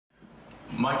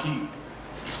Mikey,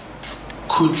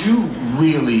 could you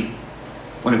really,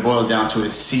 when it boils down to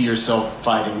it, see yourself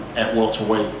fighting at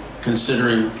welterweight,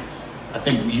 considering, I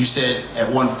think you said at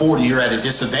 140 you're at a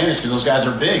disadvantage because those guys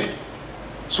are big.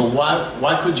 So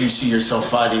why could you see yourself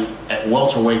fighting at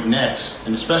welterweight next,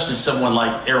 and especially someone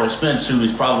like Errol Spence, who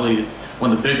is probably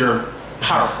one of the bigger,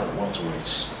 powerful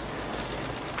welterweights?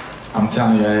 I'm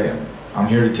telling you, I'm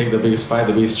here to take the biggest fight,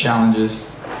 the biggest challenges,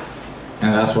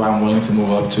 and that's why I'm willing to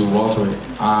move up to welterweight.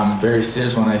 I'm very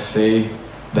serious when I say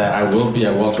that I will be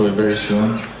at welterweight very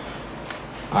soon.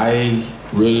 I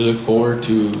really look forward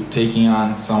to taking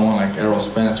on someone like Errol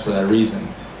Spence for that reason,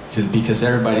 because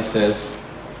everybody says,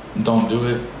 don't do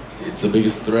it. It's the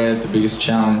biggest threat, the biggest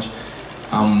challenge.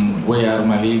 I'm way out of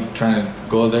my league trying to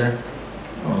go there.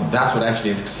 Well, that's what actually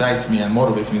excites me and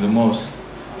motivates me the most.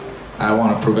 I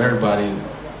want to prove everybody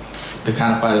the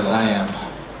kind of fighter that I am.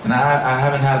 And I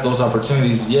haven't had those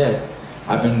opportunities yet.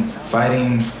 I've been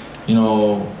fighting, you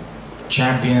know,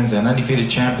 champions and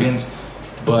undefeated champions,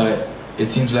 but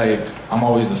it seems like I'm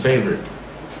always the favorite.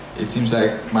 It seems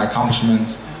like my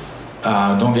accomplishments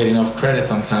don't get enough credit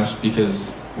sometimes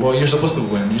because, well, you're supposed to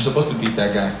win. You're supposed to beat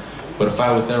that guy. But a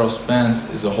fight with Errol Spence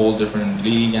is a whole different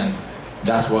league, and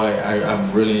that's why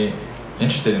I'm really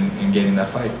interested in getting that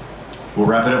fight. We'll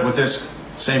wrap it up with this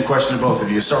same question to both of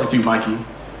you. Start with you, Mikey.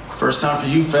 First time for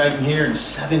you fighting here in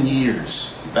 7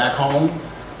 years. Back home,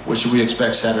 what should we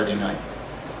expect Saturday night?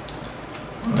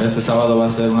 Este sábado va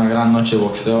a ser una gran noche de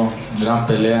boxeo, gran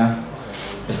pelea.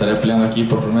 Estaré peleando aquí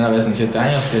por primera vez en 7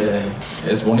 años. Que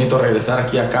es bonito regresar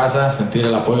aquí a casa, sentir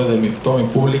el apoyo de todo mi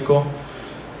público,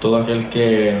 todo aquel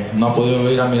que no ha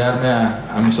podido ir a mirarme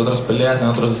a mis otras peleas en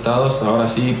otros estados. Ahora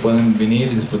sí pueden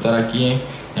venir y disfrutar aquí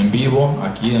en vivo,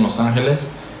 aquí en Los Ángeles.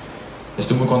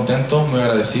 Estoy muy contento, muy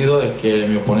agradecido de que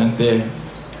mi oponente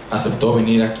aceptó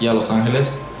venir aquí a Los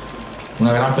Ángeles.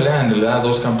 Una gran pelea, en realidad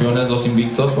 2 campeones, 2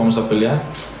 invictos, vamos a pelear.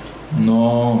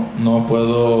 No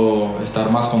puedo estar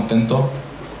más contento.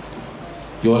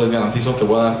 Yo les garantizo que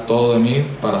voy a dar todo de mí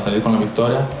para salir con la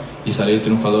victoria y salir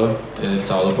triunfador el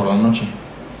sábado por la noche.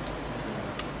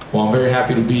 Well, I'm very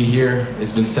happy to be here.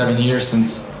 It's been 7 years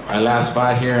since I last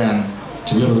fought here, and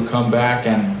to be able to come back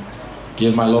and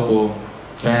give my local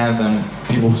fans and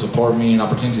people who support me an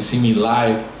opportunity to see me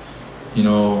live, you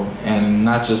know, and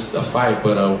not just a fight,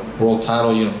 but a world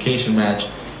title unification match,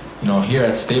 you know, here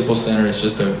at Staples Center is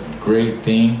just a great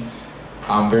thing.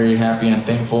 I'm very happy and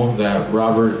thankful that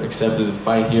Robert accepted the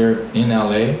fight here in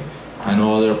LA. I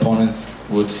know other opponents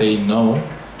would say no.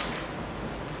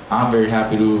 I'm very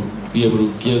happy to be able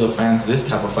to give the fans this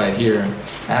type of fight here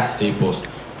at Staples.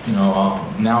 You know,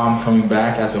 now I'm coming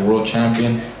back as a world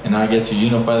champion, and I get to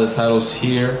unify the titles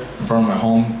here in front of my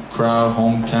home crowd,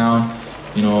 hometown.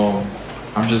 You know,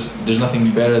 there's nothing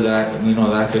better that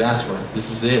I could ask for. This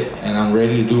is it, and I'm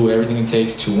ready to do everything it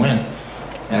takes to win.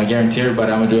 And I guarantee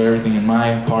everybody I'm gonna do everything in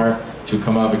my part to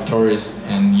come out victorious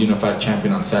and unified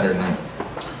champion on Saturday night.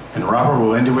 And Robert,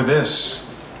 we'll end it with this.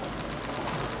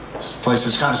 This place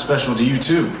is kind of special to you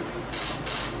too.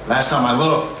 Last time I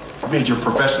looked, you made your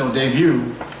professional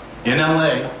debut in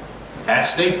LA at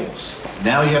Staples.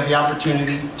 Now you have the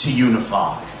opportunity to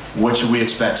unify. What should we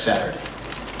expect Saturday?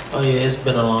 Oh yeah, it's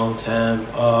been a long time.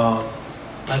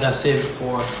 Like I said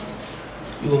before,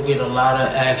 you're gonna get a lot of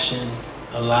action,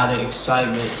 a lot of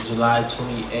excitement July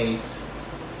 28th.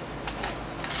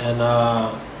 And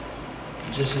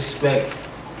just expect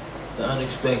the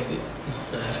unexpected.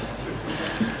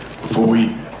 Before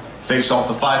we face off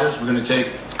the fighters, we're gonna take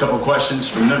a couple of questions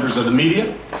from members of the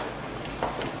media.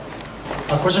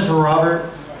 A question for Robert.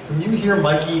 When you hear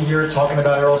Mikey here talking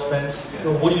about Errol Spence,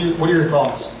 what are your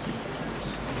thoughts?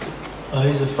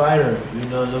 He's a fighter. You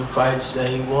know, the fights that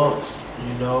he wants.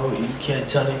 You know, you can't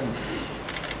tell him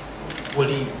what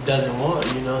he doesn't want.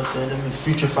 You know what I'm saying? Them the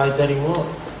future fights that he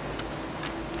wants.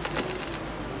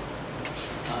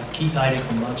 Keith Heidig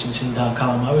from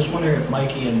BoxingScene.com. I was wondering if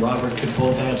Mikey and Robert could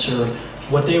both answer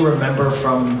what they remember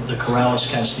from the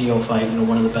Corrales-Castillo fight, you know,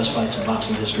 one of the best fights in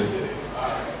boxing history.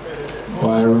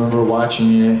 Well, I remember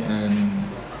watching it, and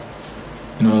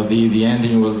you know, the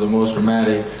ending was the most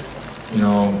dramatic. You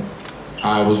know,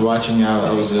 I was watching,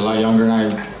 I was a lot younger, and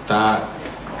I thought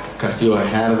Castillo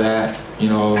had that, you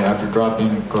know, after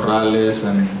dropping Corrales,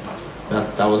 and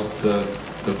that was the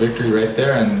victory right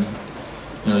there. And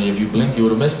you know, if you blinked, you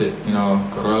would have missed it. You know,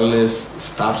 Corrales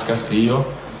stops Castillo,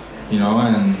 you know,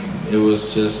 and it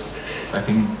was just, I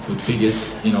think, the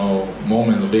biggest, you know,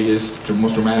 moment, the biggest,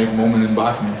 most dramatic moment in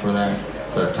boxing for that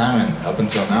time, and up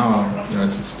until now, you know,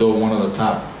 it's still one of the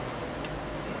top.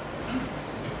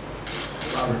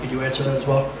 Robert, could you answer that as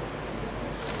well?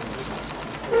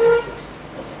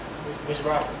 Which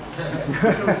Robert?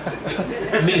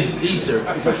 Me, Easter.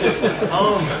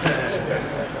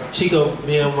 Chico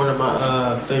being one of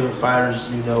my favorite fighters,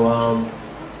 you know,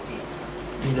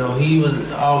 he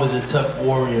was always a tough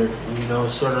warrior, you know,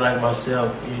 sort of like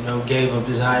myself, you know, gave up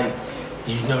his height,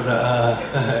 you know,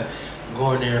 to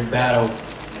go in there and battle.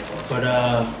 But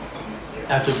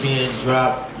after being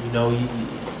dropped, you know,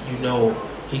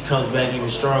 he comes back even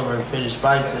stronger and finished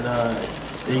fights, and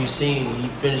then you seen he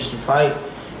finished the fight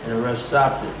and the ref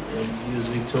stopped it, and he was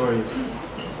victorious.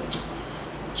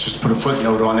 Just to put a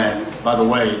footnote on that, by the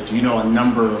way, do you know a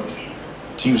number of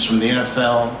teams from the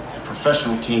NFL and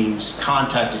professional teams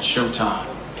contacted Showtime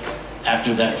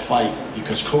after that fight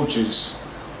because coaches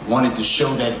wanted to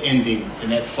show that ending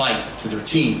in that fight to their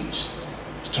teams,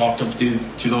 to talk to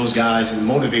those guys and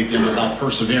motivate them about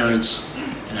perseverance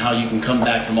and how you can come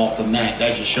back from off the mat.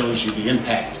 That just shows you the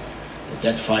impact that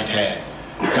that fight had.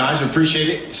 Guys, we appreciate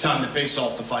it. It's time to face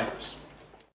off the fighters.